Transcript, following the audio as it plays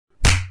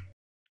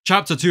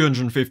Chapter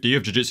 250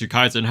 of Jujutsu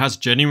Kaisen has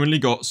genuinely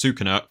got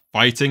Sukuna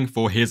fighting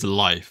for his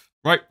life.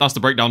 Right, that's the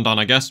breakdown done,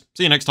 I guess.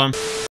 See you next time.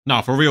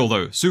 Now, for real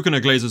though,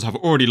 Sukuna Glazers have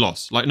already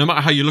lost. Like, no matter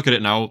how you look at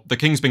it now, the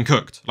king's been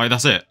cooked. Like,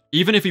 that's it.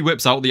 Even if he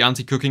whips out the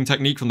anti-cooking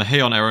technique from the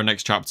Heian era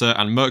next chapter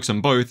and murks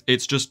them both,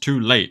 it's just too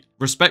late.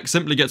 Respect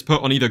simply gets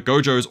put on either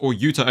Gojo's or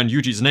Yuta and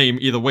Yuji's name,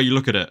 either way you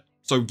look at it.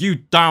 So you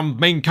damn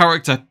main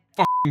character,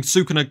 fucking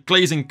Sukuna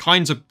glazing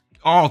kinds of...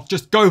 Oh,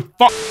 just go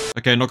fuck...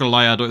 Okay, not gonna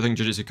lie, I don't think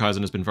Jujutsu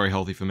Kaisen has been very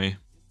healthy for me.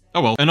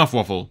 Oh well, enough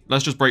waffle.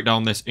 Let's just break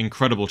down this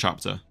incredible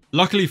chapter.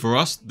 Luckily for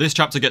us, this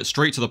chapter gets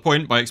straight to the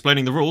point by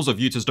explaining the rules of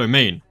Yuta's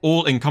domain,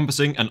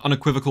 all-encompassing and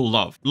unequivocal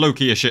love.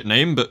 Low-key a shit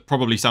name, but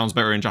probably sounds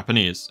better in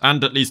Japanese,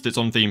 and at least it's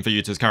on theme for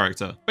Yuta's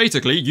character.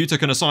 Basically, Yuta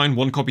can assign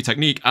one copy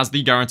technique as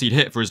the guaranteed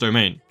hit for his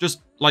domain.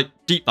 Just, like,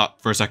 deep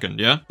that for a second,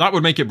 yeah? That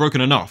would make it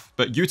broken enough,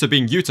 but Yuta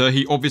being Yuta,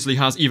 he obviously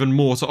has even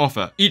more to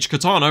offer. Each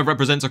katana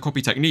represents a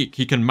copy technique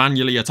he can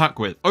manually attack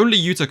with. Only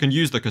Yuta can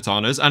use the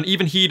katanas, and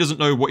even he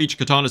doesn't know what each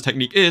katana's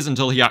technique is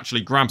until he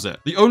actually grabs it.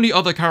 The only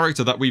other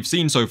character that we've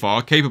seen so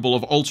far capable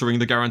of altering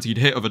the guaranteed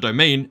hit of a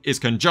domain is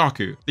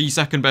Kenjaku, the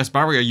second best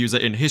barrier user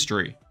in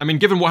history. I mean,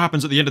 given what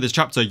happens at the end of this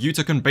chapter,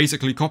 Yuta can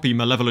basically copy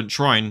Malevolent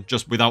Shrine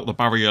just without the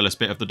barrierless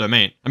bit of the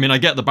domain. I mean, I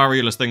get the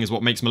barrierless thing is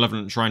what makes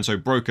Malevolent Shrine so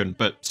broken,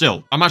 but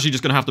still, I'm actually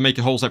just gonna have to make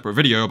a whole separate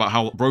video about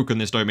how broken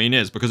this domain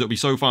is because it'll be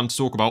so fun to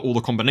talk about all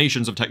the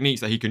combinations of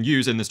techniques that he can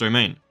use in this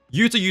domain.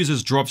 Yuta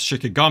uses Drop's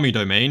Shikigami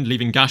domain,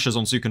 leaving gashes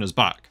on Sukuna's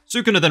back.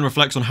 Sukuna then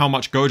reflects on how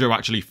much Gojo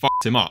actually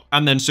fucked him up,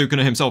 and then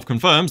Sukuna himself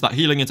confirms that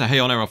healing into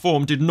Heian era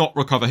form did not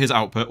recover his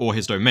output or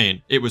his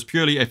domain. It was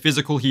purely a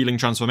physical healing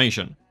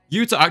transformation.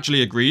 Yuta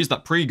actually agrees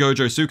that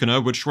pre-Gojo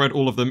Sukuna would shred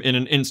all of them in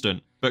an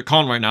instant, but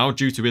can't right now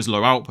due to his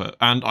low output,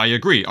 and I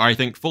agree, I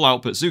think full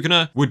output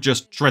Sukuna would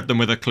just shred them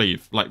with a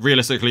cleave. Like,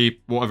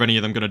 realistically, what are any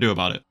of them gonna do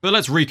about it? But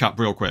let's recap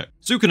real quick.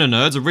 Sukuna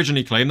nerds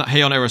originally claimed that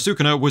Heian era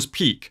Sukuna was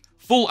peak,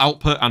 full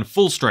output and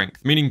full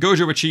strength, meaning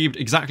Gojo achieved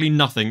exactly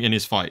nothing in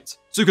his fight.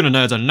 Sukuna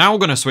nerds are now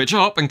gonna switch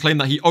up and claim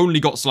that he only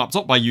got slapped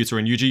up by Yuta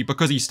and Yuji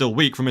because he's still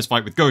weak from his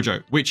fight with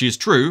Gojo, which is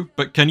true,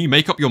 but can you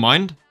make up your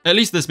mind? At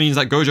least this means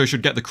that Gojo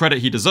should get the credit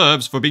he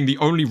deserves for being the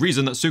only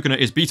reason that Sukuna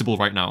is beatable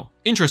right now.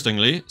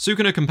 Interestingly,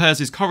 Sukuna compares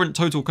his current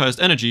total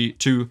cursed energy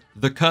to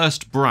the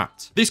cursed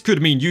brat. This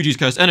could mean Yuji's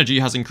cursed energy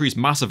has increased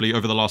massively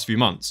over the last few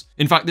months.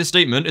 In fact, this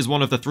statement is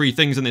one of the 3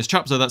 things in this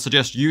chapter that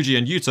suggest Yuji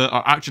and Yuta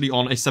are actually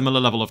on a similar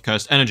level of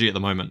cursed energy at the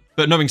moment.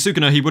 But knowing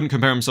Sukuna, he wouldn't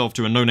compare himself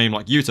to a no-name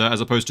like Yuta as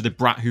opposed to the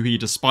brat who he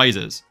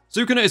despises.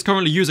 Sukuna is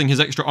currently using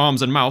his extra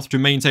arms and mouth to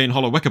maintain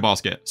Hollow Wicker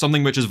Basket,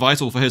 something which is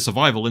vital for his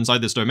survival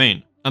inside this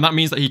domain. And that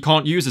means that he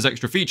can't use his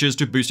extra features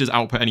to boost his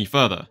output any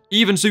further.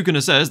 Even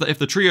Sukuna says that if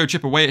the trio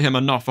chip away at him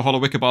enough for Hollow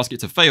Wicker Basket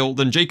to fail,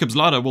 then Jacob's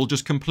Ladder will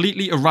just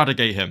completely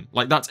eradicate him.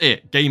 Like, that's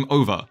it. Game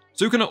over.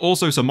 Sukuna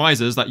also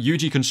surmises that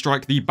Yuji can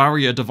strike the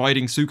barrier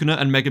dividing Sukuna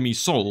and Megami's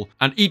soul,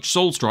 and each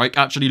soul strike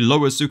actually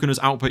lowers Sukuna's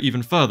output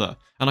even further.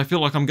 And I feel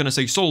like I'm gonna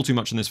say soul too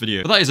much in this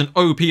video, but that is an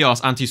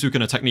OP-ass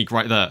anti-Sukuna technique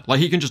right there. Like,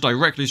 he can just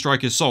directly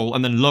strike his soul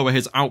and then lower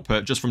his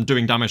output just from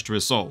doing damage to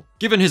his soul.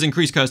 Given his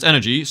increased cursed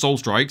energy, soul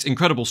strikes,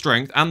 incredible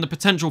strength, and the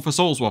potential for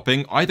soul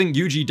swapping, I think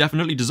Yuji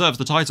definitely deserves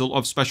the title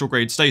of special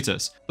grade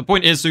status. The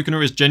point is,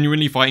 Sukuna is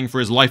genuinely fighting for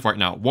his life right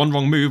now. One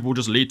wrong move will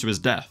just lead to his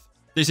death.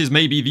 This is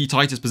maybe the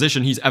tightest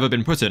position he's ever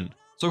been put in.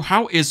 So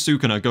how is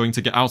Sukuna going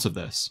to get out of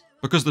this?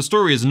 Because the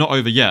story is not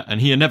over yet,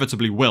 and he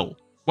inevitably will.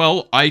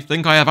 Well, I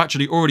think I have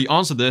actually already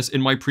answered this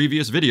in my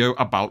previous video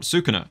about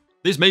Sukuna.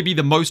 This may be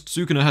the most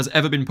Sukuna has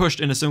ever been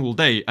pushed in a single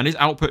day, and his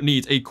output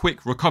needs a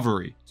quick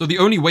recovery. So the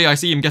only way I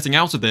see him getting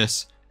out of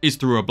this is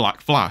through a Black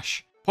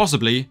Flash.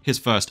 Possibly his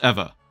first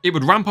ever. It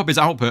would ramp up his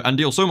output and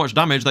deal so much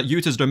damage that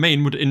Yuta's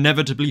domain would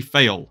inevitably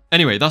fail.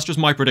 Anyway, that's just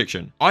my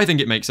prediction. I think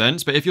it makes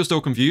sense, but if you're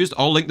still confused,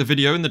 I'll link the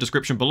video in the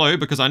description below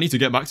because I need to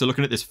get back to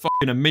looking at this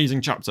fucking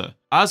amazing chapter.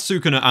 As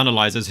Sukuna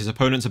analyzes his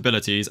opponent's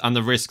abilities and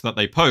the risk that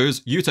they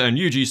pose, Yuta and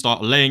Yuji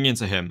start laying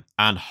into him,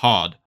 and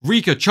hard.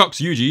 Rika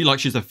chucks Yuji like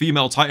she's a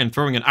female titan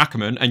throwing an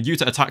Ackerman, and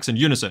Yuta attacks in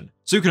unison.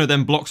 Sukuna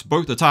then blocks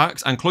both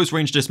attacks and close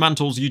range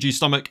dismantles Yuji's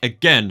stomach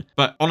again,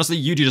 but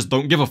honestly, Yuji just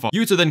don't give a fuck.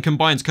 Yuta then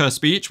combines Cursed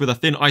Speech with a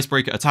thin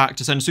icebreaker attack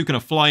to send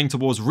Sukuna flying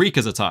towards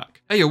Rika's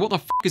attack. Hey yo, what the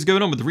fuck is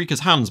going on with Rika's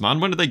hands, man?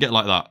 When did they get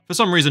like that? For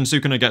some reason,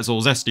 Sukuna gets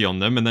all zesty on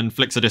them and then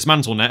flicks a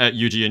dismantle net at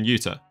Yuji and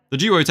Yuta. The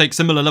duo take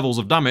similar levels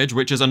of damage,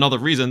 which is another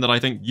reason that I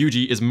think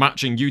Yuji is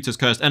matching Yuta's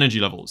cursed energy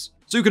levels.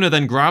 Sukuna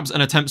then grabs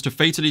and attempts to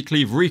fatally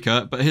cleave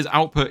Rika, but his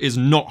output is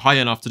not high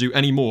enough to do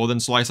any more than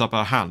slice up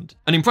her hand.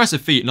 An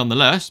impressive feat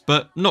nonetheless,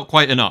 but not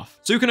quite enough.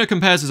 Sukuna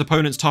compares his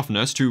opponent's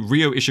toughness to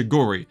Ryo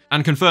Ishiguri,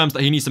 and confirms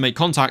that he needs to make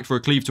contact for a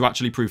cleave to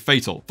actually prove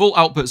fatal. Full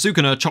output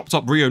Sukuna chopped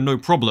up Ryo no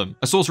problem.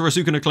 A sorcerer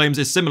Sukuna claims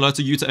is similar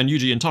to Yuta and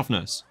Yuji in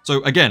toughness.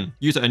 So again,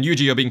 Yuta and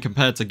Yuji are being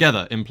compared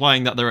together,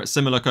 implying that they're at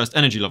similar cursed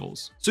energy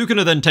levels.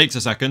 Sukuna then takes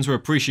a second to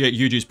appreciate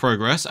Yuji's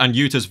progress and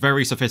Yuta's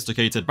very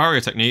sophisticated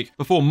barrier technique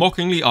before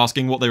mockingly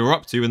asking what they were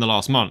up to in the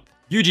last month.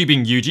 Yuji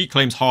being Yuji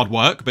claims hard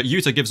work, but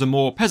Yuta gives a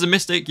more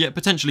pessimistic yet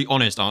potentially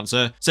honest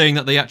answer, saying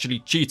that they actually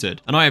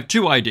cheated. And I have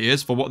two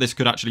ideas for what this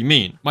could actually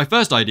mean. My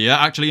first idea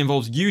actually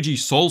involves Yuji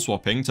soul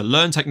swapping to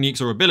learn techniques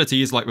or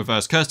abilities like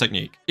reverse curse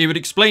technique. It would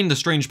explain the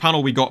strange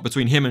panel we got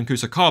between him and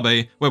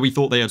Kusakabe, where we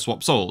thought they had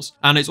swapped souls.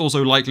 And it's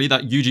also likely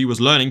that Yuji was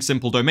learning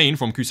simple domain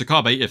from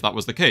Kusakabe if that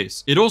was the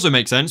case. It also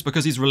makes sense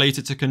because he's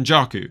related to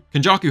Kenjaku.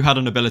 Kenjaku had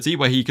an ability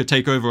where he could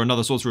take over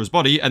another sorcerer's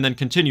body and then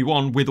continue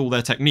on with all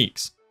their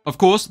techniques. Of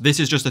course,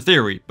 this is just a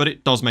theory, but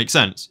it does make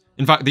sense.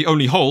 In fact, the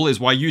only hole is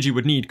why Yuji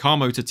would need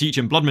Kamo to teach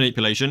him blood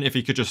manipulation if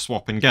he could just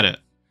swap and get it.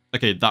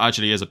 Okay, that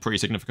actually is a pretty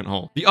significant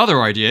hole. The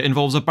other idea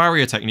involves a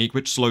barrier technique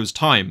which slows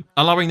time,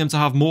 allowing them to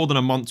have more than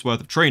a month's worth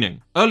of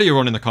training. Earlier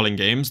on in the Culling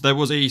games, there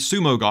was a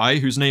sumo guy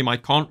whose name I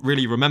can't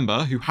really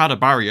remember who had a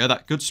barrier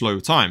that could slow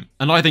time.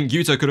 And I think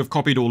Yuta could have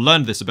copied or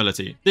learned this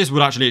ability. This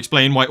would actually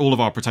explain why all of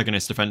our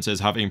protagonist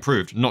defenses have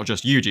improved, not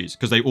just Yuji's,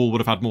 because they all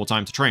would have had more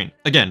time to train.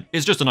 Again,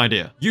 it's just an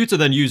idea. Yuta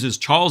then uses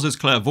Charles's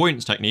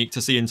clairvoyance technique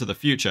to see into the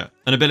future,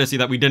 an ability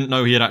that we didn't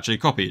know he had actually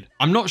copied.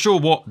 I'm not sure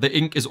what the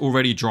ink is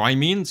already dry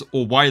means,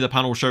 or why the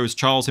panel shows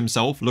Charles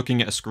himself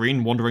looking at a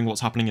screen wondering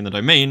what's happening in the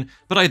domain,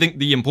 but I think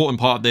the important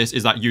part of this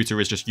is that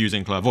Yuta is just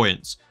using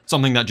clairvoyance,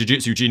 something that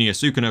Jujutsu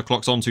genius Sukuna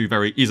clocks onto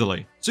very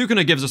easily.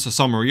 Sukuna gives us a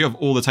summary of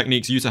all the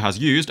techniques Yuta has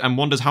used and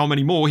wonders how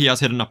many more he has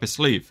hidden up his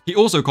sleeve. He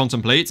also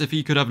contemplates if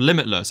he could have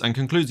Limitless and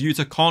concludes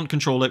Yuta can't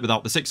control it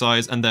without the 6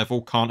 eyes and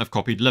therefore can't have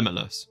copied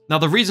Limitless. Now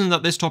the reason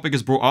that this topic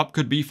is brought up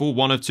could be for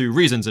one of two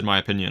reasons in my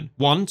opinion.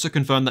 One, to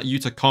confirm that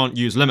Yuta can't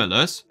use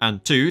Limitless,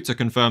 and two, to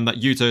confirm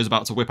that Yuta is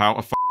about to whip out a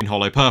f***ing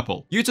hollow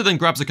purple. Yuta then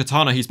grabs a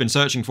katana he's been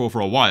searching for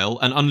a while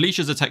and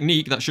unleashes a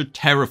technique that should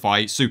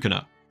terrify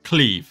Sukuna.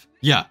 Cleave.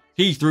 Yeah.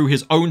 He threw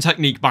his own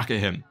technique back at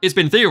him. It's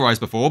been theorized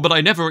before, but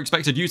I never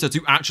expected Yuta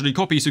to actually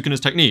copy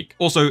Sukuna's technique.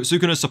 Also,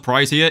 Sukuna's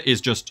surprise here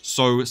is just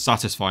so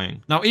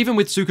satisfying. Now, even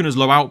with Sukuna's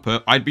low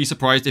output, I'd be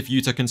surprised if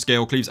Yuta can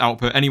scale Cleave's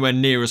output anywhere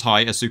near as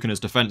high as Sukuna's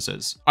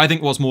defenses. I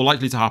think what's more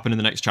likely to happen in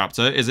the next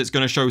chapter is it's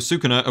going to show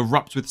Sukuna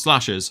erupt with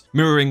slashes,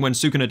 mirroring when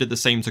Sukuna did the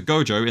same to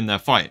Gojo in their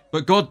fight.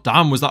 But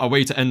goddamn was that a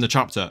way to end the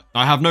chapter.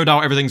 I have no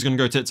doubt everything's going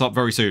to go tits up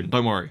very soon,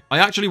 don't worry. I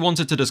actually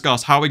wanted to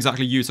discuss how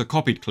exactly Yuta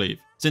copied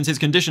Cleave, since his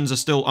conditions are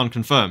still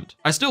unconfirmed.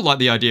 I still like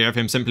the idea of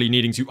him simply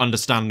needing to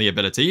understand the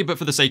ability, but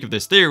for the sake of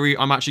this theory,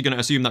 I'm actually going to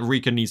assume that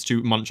Rika needs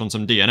to munch on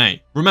some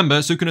DNA. Remember,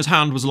 Sukuna's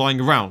hand was lying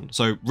around,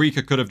 so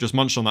Rika could have just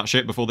munched on that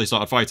shit before they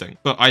started fighting.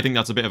 But I think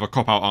that's a bit of a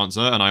cop-out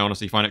answer, and I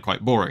honestly find it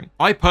quite boring.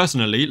 I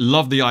personally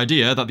love the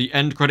idea that the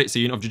end credit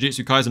scene of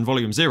Jujutsu Kaisen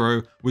Volume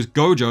 0 was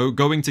Gojo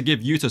going to give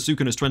Yuta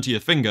Sukuna's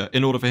 20th finger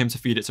in order for him to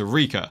feed it to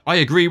Rika. I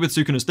agree with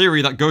Sukuna's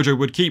theory that Gojo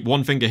would keep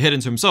one finger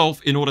hidden to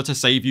himself in order to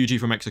save Yuji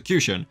from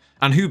execution,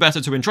 and who better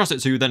to entrust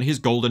it to than his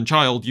golden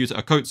child, Yuta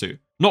Akotsu.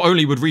 Not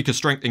only would Rika's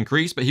strength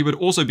increase, but he would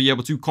also be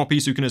able to copy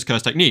Sukuna's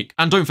curse technique.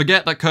 And don't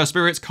forget that cursed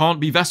spirits can't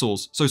be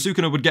vessels, so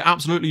Sukuna would get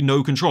absolutely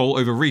no control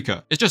over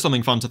Rika. It's just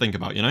something fun to think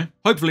about, you know?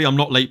 Hopefully I'm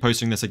not late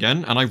posting this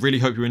again, and I really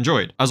hope you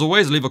enjoyed. As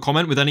always, leave a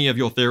comment with any of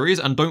your theories,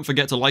 and don't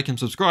forget to like and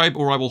subscribe,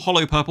 or I will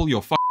hollow purple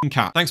your f***ing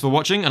cat. Thanks for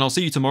watching, and I'll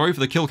see you tomorrow for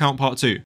the kill count part 2.